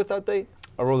you roll with that day?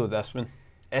 I rolled with Espen.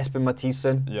 Espen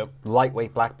Mathisen. Yep.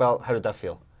 Lightweight black belt. How did that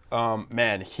feel?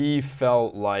 Man, he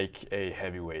felt like a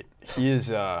heavyweight. He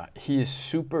is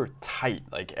super tight.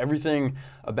 Like, everything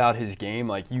about his game,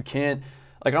 like, you can't,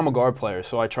 like, I'm a guard player,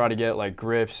 so I try to get like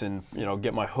grips and, you know,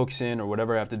 get my hooks in or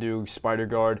whatever I have to do, spider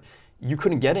guard. You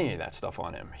couldn't get any of that stuff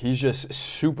on him. He's just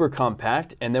super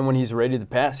compact, and then when he's ready to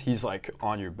pass, he's like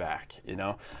on your back, you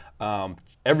know?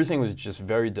 Everything was just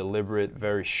very deliberate,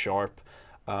 very sharp.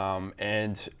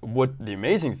 And what the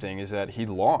amazing thing is that he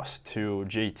lost to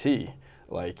JT,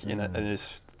 like in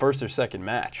his first or second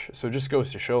match. So it just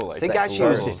goes to show, like, I think actually it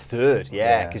was his third,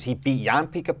 because he beat Jan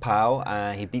Picapau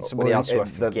and he beat somebody else who I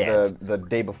forget. The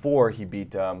day before, he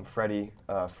beat Freddie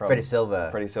Silva.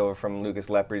 Freddie Silva from Lucas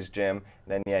Lepri's gym.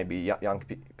 Then he beat Jan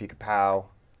Picapau.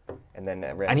 And then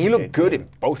and he looked good in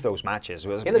both those matches. He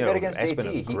looked good against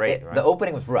JT. Great, right? The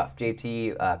opening was rough.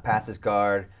 JT passed his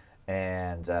guard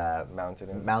and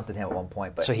mounted him at one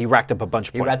point. But so he racked up a bunch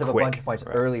of points. He racked up a bunch of points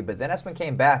early, but then Espen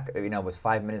came back, you know, with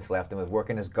 5 minutes left and was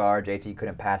working his guard. JT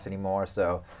couldn't pass anymore,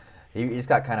 so he just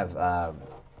got kind of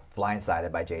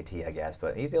blindsided by JT, I guess.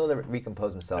 But he's able to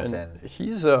recompose himself. And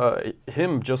he's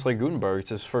him, just like Gutenberg.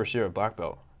 It's his first year at black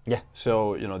belt. Yeah.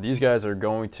 So, you know, these guys are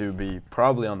going to be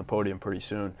probably on the podium pretty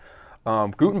soon.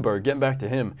 Gutenberg, getting back to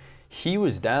him, he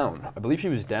was down. I believe he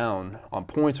was down on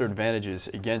points or advantages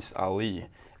against Ali,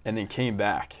 and then came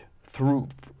back through.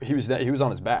 He was on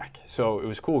his back, so it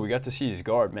was cool. We got to see his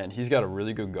guard. Man, he's got a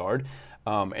really good guard,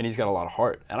 and he's got a lot of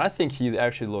heart. And I think he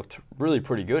actually looked really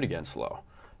pretty good against Lowe.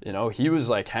 You know, he was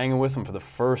like hanging with him for the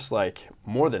first like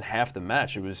more than half the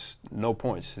match. It was no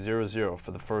points, 0-0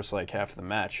 for the first like half of the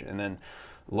match, and then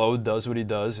Lowe does what he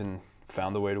does and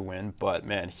found the way to win. But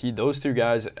man, those two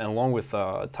guys, and along with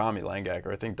Tommy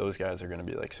Langaker, I think those guys are going to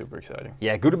be like super exciting.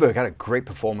 Yeah, Gutenberg had a great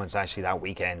performance actually that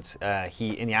weekend.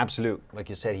 He, in the absolute, like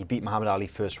you said, he beat Muhammad Ali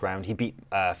first round. He beat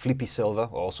Felipe Silva,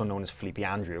 also known as Felipe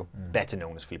Andrew, better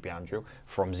known as Felipe Andrew,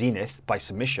 from Zenith by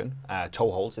submission,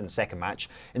 toe holds in the second match.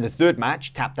 In the third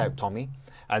match, tapped out Tommy,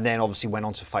 and then obviously went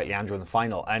on to fight Leandro in the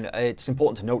final. And it's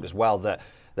important to note as well that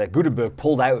Gutenberg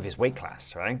pulled out of his weight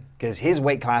class, right? Because his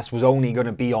weight class was only going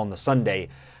to be on the Sunday.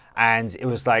 And it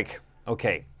was like,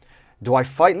 okay, do I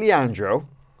fight Leandro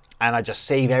and I just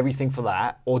save everything for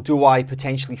that? Or do I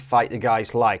potentially fight the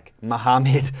guys like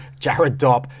Muhammad, Jared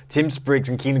Dopp, Tim Spriggs,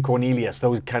 and Keenan Cornelius,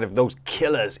 those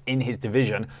killers in his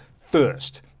division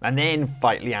first, and then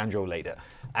fight Leandro later?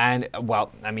 And,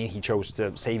 well, I mean, he chose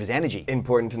to save his energy.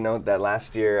 Important to note that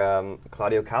last year,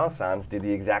 Claudio Calasanz did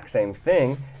the exact same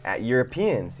thing at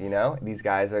Europeans, you know? These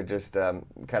guys are just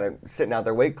kind of sitting out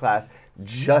their weight class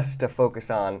just to focus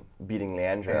on beating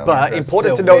Leandro. But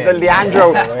important to note that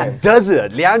Leandro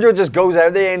doesn't. Leandro just goes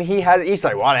out there and he's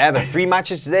like, whatever, 3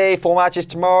 matches today, 4 matches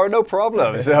tomorrow, no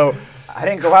problem. So I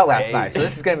didn't go out last night, so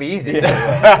this is going to be easy.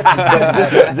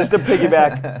 just to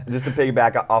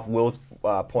piggyback off Will's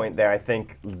point there, I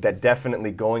think that definitely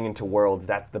going into Worlds,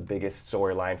 that's the biggest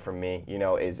storyline for me. You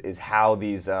know, is how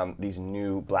these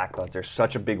new black belts. There's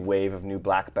such a big wave of new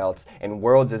black belts, and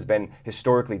Worlds has been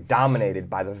historically dominated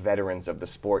by the veterans of the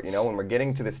sport. You know, when we're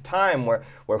getting to this time where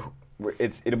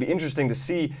it'll be interesting to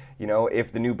see, you know,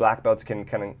 if the new black belts can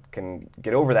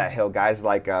get over that hill. Guys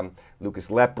like Lucas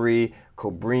Lepri,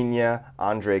 Cobrinha,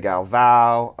 Andre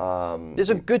Galvao.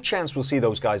 There's a good chance we'll see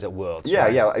those guys at Worlds. Yeah,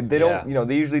 right? yeah. They don't, you know,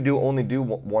 they usually only do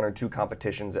 1 or 2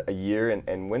 competitions a year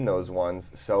and win those ones.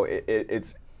 So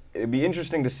it'd be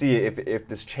interesting to see if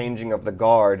this changing of the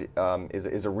guard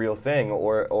is a real thing,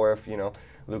 or if, you know,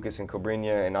 Lucas and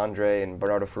Cobrinha and Andre and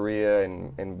Bernardo Faria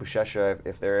and Buchecha,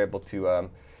 if they're able to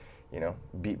you know,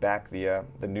 beat back the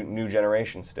new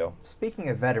generation still. Speaking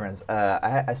of veterans,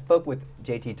 I spoke with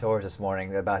JT Torres this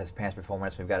morning about his Pans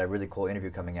performance. We've got a really cool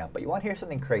interview coming out. But you want to hear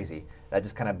something crazy that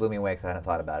just kind of blew me away because I hadn't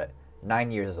thought about it.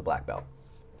 9 years as a black belt.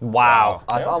 Wow.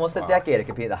 It's almost a decade to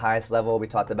compete at the highest level. We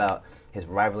talked about his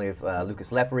rivalry with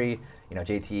Lucas Lepri. You know,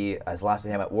 JT has lost to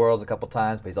him at Worlds a couple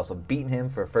times, but he's also beaten him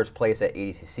for first place at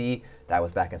ADCC. That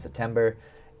was back in September.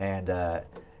 And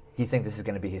he thinks this is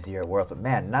going to be his year at Worlds. But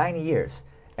man, 9 years.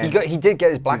 He did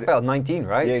get his black belt at 19,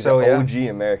 right? Yeah, he's so an OG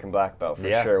American black belt for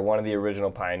Yeah. sure. One of the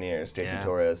original pioneers, JT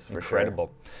Torres, for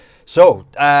incredible. So,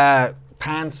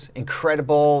 Pans,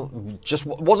 incredible. Just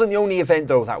wasn't the only event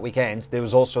though that weekend. There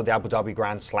was also the Abu Dhabi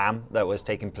Grand Slam that was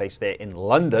taking place there in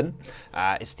London.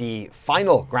 It's the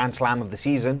final Grand Slam of the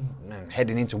season, and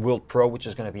heading into World Pro, which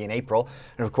is going to be in April.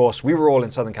 And of course, we were all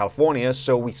in Southern California,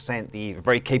 so we sent the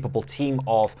very capable team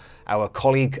of our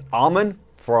colleague Armin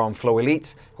from Flow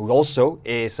Elite, who also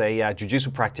is a jiu-jitsu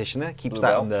practitioner, keeps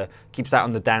that on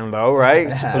the down low,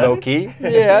 right? Super low key.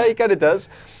 Yeah, he kind of does.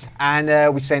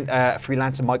 And we sent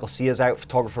freelancer Michael Sears out,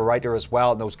 photographer, writer as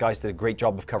well. And those guys did a great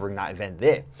job of covering that event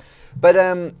there. But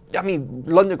I mean,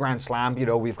 London Grand Slam, you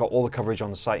know, we've got all the coverage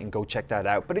on the site, and go check that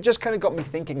out. But it just kind of got me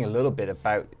thinking a little bit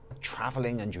about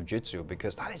traveling and jiu-jitsu,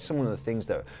 because that is some of the things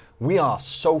that we are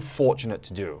so fortunate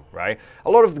to do, right?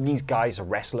 A lot of these guys are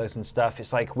wrestlers and stuff.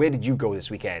 It's like, where did you go this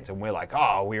weekend? And we're like,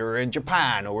 oh, we were in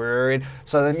Japan, or we were in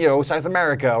South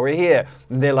America, or we're here.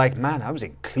 And they're like, man, I was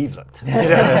in Cleveland. You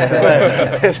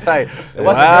know? it's like it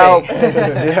wasn't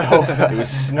great. You know, it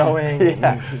was snowing.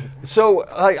 Yeah. So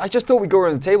I just thought we'd go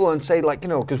around the table and say, like, you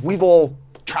know, because we've all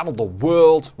traveled the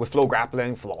world with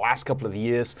FloGrappling for the last couple of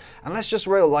years, and let's just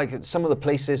rail like some of the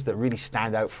places that really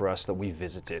stand out for us that we've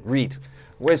visited. Reed,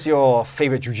 where's your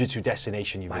favorite jiu-jitsu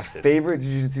destination you've visited? My favorite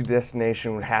jiu-jitsu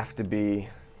destination would have to be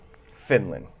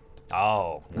Finland.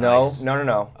 Oh, nice.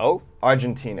 No. Oh,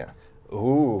 Argentina.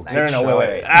 ooh. Nice. No,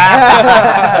 wait.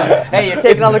 Hey, you're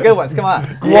taking all the good ones. Come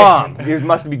on. Guam. It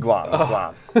must be Guam. It's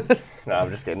Guam. No,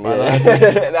 I'm just kidding.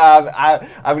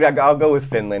 I'll go with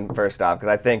Finland first off,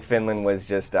 because I think Finland was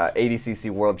just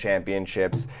ADCC World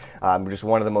Championships, just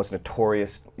one of the most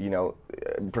notorious, you know,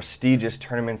 prestigious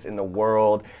tournaments in the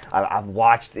world. I've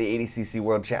watched the ADCC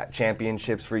World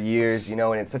Championships for years, you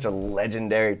know, and it's such a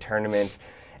legendary tournament.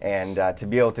 And to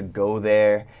be able to go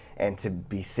there and to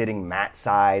be sitting mat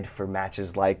side for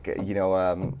matches like, you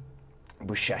know,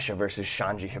 Buchecha versus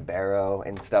Shanji Hibero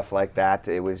and stuff like that.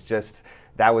 It was just,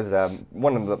 that was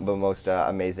one of the most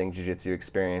amazing jiu-jitsu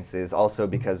experiences. Also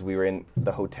because we were in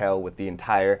the hotel with the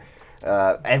entire,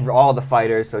 all the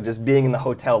fighters, so just being in the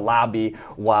hotel lobby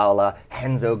while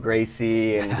Henzo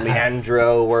Gracie and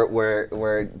Leandro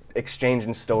were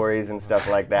exchanging stories and stuff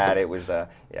like that. It was, yeah,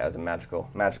 it was a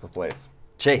magical place.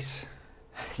 Chase.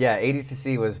 Yeah,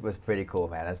 ADCC was pretty cool,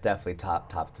 man. That's definitely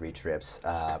top 3 trips.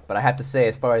 But I have to say,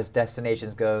 as far as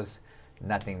destinations goes,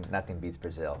 nothing beats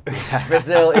Brazil.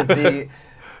 Brazil is the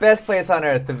best place on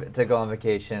earth to go on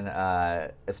vacation,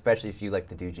 especially if you like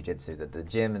to do jiu-jitsu. The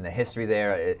gym and the history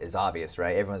there is obvious,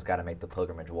 right? Everyone's got to make the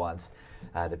pilgrimage once.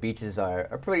 The beaches are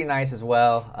pretty nice as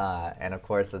well, and of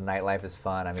course the nightlife is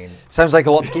fun. I mean, sounds like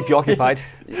a lot to keep you occupied.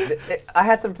 I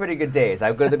had some pretty good days.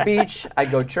 I go to the beach, I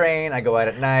go train, I go out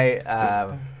at night.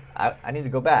 I need to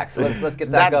go back, so let's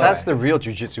get that going. That's the real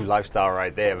jiu-jitsu lifestyle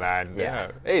right there, man.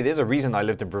 Yeah. Hey, there's a reason I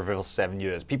lived in Brazil 7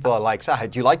 years. People are like, "So,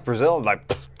 do you like Brazil?" I'm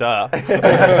like, duh.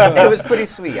 It was pretty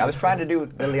sweet. I was trying to do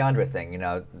the Leandro thing, you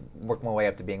know, work my way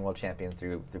up to being world champion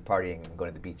through partying and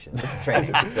going to the beach and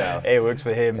training. So hey, it works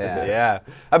for him. Yeah.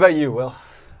 How about you, Will?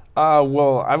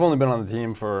 Well, I've only been on the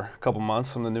team for a couple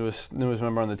months. I'm the newest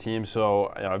member on the team,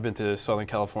 so you know, I've been to Southern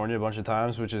California a bunch of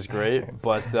times, which is great.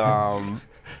 But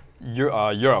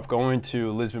Europe, going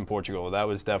to Lisbon, Portugal, that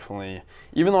was definitely,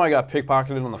 even though I got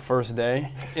pickpocketed on the first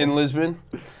day in Lisbon,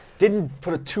 didn't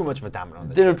put too much of a damper on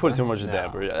it. Didn't put too much of a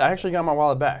damper. I actually got my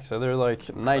wallet back, so they're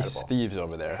like nice thieves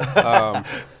over there.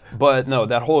 But no,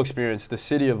 that whole experience, the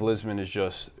city of Lisbon is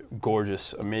just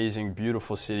gorgeous, amazing,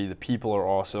 beautiful city. The people are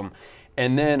awesome.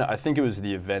 And then I think it was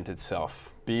the event itself.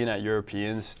 Being at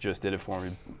Europeans just did it for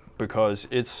me because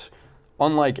it's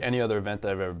unlike any other event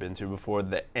that I've ever been to before.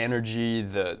 The energy,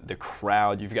 the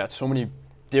crowd, you've got so many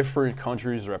different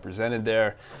countries represented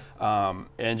there,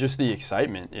 and just the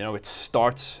excitement. You know, it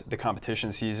starts the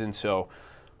competition season, so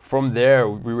from there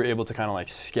we were able to kind of like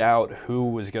scout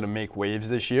who was going to make waves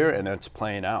this year, and it's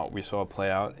playing out. We saw it play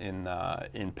out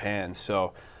in Pans.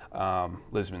 So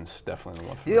Lisbon's definitely the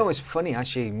one for me. You know, it's funny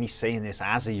actually me saying this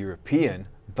as a European,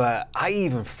 but I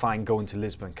even find going to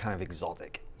Lisbon kind of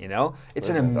exotic. You know, it's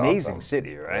Lisbon's an amazing awesome.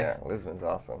 city, right? Yeah, Lisbon's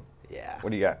awesome. Yeah. What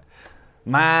do you got?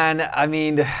 Man, I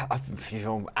mean, you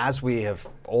know, as we have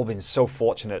all been so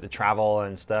fortunate to travel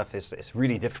and stuff, it's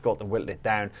really difficult to whittle it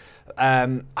down.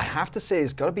 I have to say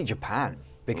it's got to be Japan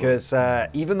because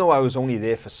even though I was only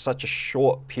there for such a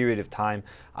short period of time,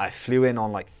 I flew in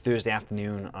on like Thursday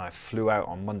afternoon and I flew out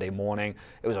on Monday morning.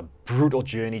 It was a brutal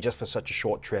journey just for such a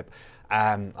short trip.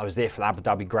 I was there for the Abu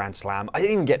Dhabi Grand Slam. I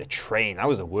didn't even get to train. That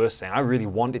was the worst thing. I really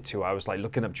wanted to. I was like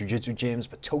looking up jiu-jitsu gyms,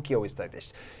 but Tokyo is like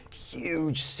this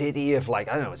huge city of like,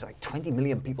 I don't know, it's like 20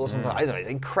 million people or something. I don't know, it's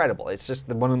incredible. It's just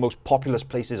one of the most populous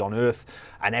places on earth,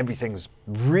 and everything's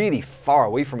really far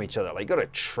away from each other. Like you gotta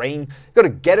train, you gotta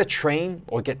get a train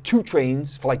or get 2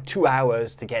 trains for like 2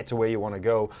 hours to get to where you wanna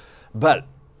go. But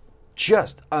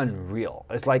just unreal.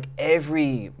 It's like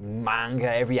every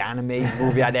manga, every anime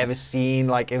movie I'd ever seen,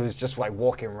 like it was just like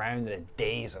walking around in a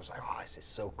daze. I was like, oh, this is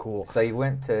so cool. So you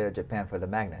went to Japan for the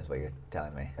Magna is what you're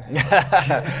telling me.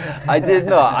 I did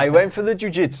not. I went for the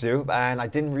jiu-jitsu and I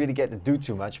didn't really get to do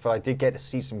too much, but I did get to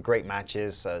see some great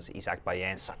matches. Isaac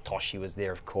Bayen, Satoshi was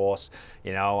there, of course,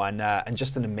 you know, and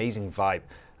just an amazing vibe.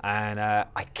 And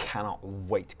I cannot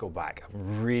wait to go back.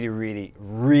 I'm really, really,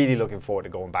 really looking forward to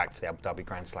going back for the Abu Dhabi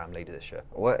Grand Slam later this year.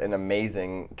 What an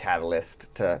amazing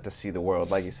catalyst to see the world.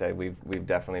 Like you said, we've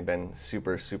definitely been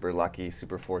super, super lucky,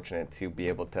 super fortunate to be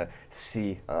able to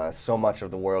see so much of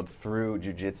the world through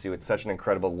jiu-jitsu. It's such an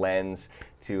incredible lens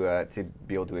to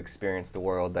be able to experience the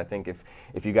world. I think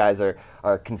if you guys are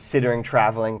considering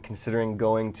traveling, considering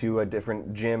going to a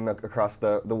different gym across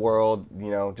the world, you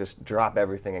know, just drop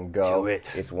everything and go. Do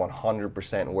it. It's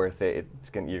 100% worth it.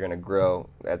 You're gonna grow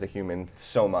as a human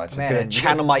so much. Man, I'm gonna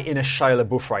channel my inner Shia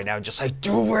LaBeouf right now and just say,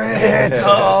 do it!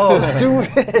 Oh, do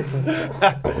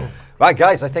it! Right,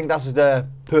 guys, I think that's the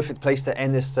perfect place to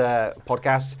end this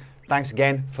podcast. Thanks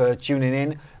again for tuning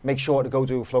in. Make sure to go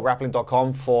to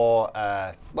FloGrappling.com for,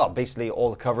 well, basically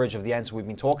all the coverage of the events we've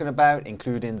been talking about,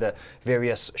 including the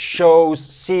various shows,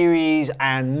 series,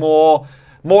 and more.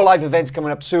 More live events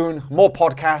coming up soon, more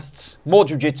podcasts, more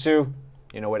jiu-jitsu.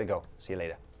 You know where to go. See you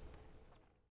later.